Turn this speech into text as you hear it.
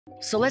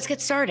So let's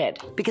get started,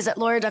 because at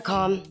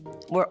lawyer.com,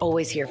 we're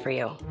always here for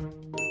you.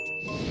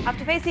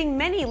 After facing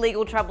many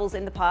legal troubles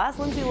in the past,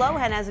 Lindsay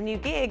Lohan has a new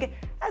gig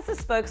as the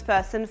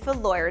spokesperson for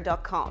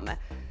lawyer.com.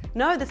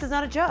 No, this is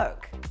not a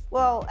joke.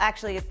 Well,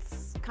 actually,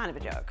 it's kind of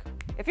a joke.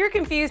 If you're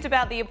confused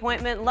about the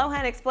appointment,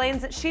 Lohan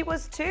explains that she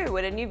was too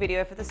in a new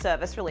video for the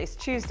service released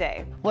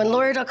Tuesday. When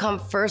lawyer.com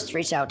first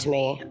reached out to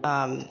me,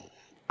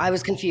 I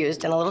was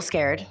confused and a little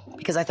scared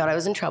because I thought I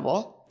was in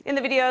trouble. In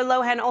the video,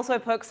 Lohan also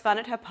pokes fun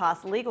at her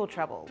past legal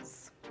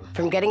troubles.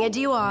 From getting a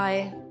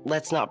DUI,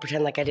 let's not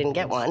pretend like I didn't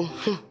get one,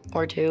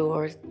 or two,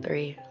 or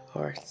three,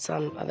 or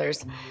some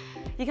others.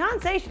 You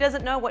can't say she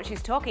doesn't know what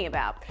she's talking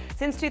about.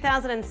 Since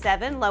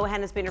 2007,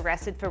 Lohan has been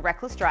arrested for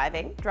reckless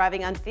driving,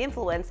 driving under the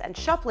influence, and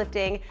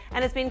shoplifting,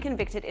 and has been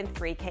convicted in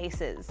 3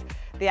 cases.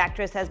 The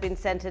actress has been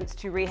sentenced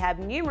to rehab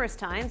numerous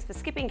times for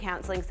skipping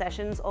counselling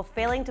sessions or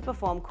failing to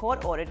perform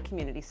court-ordered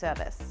community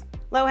service.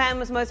 Lohan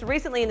was most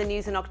recently in the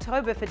news in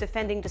October for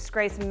defending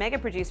disgraced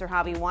mega-producer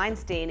Harvey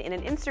Weinstein in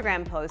an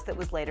Instagram post that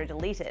was later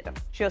deleted.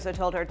 She also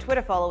told her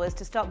Twitter followers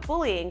to stop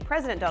bullying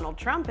President Donald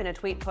Trump in a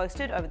tweet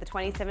posted over the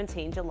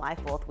 2017 July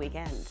 4th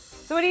weekend.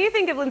 So what do you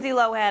think of Lindsay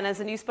Lohan as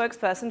a new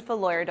spokesperson for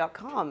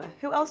lawyer.com?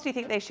 Who else do you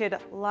think they should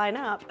line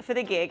up for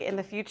the gig in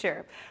the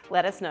future?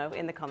 Let us know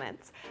in the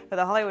comments. For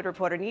the Hollywood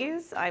Reporter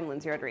News, I'm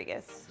Lindsay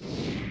Rodriguez.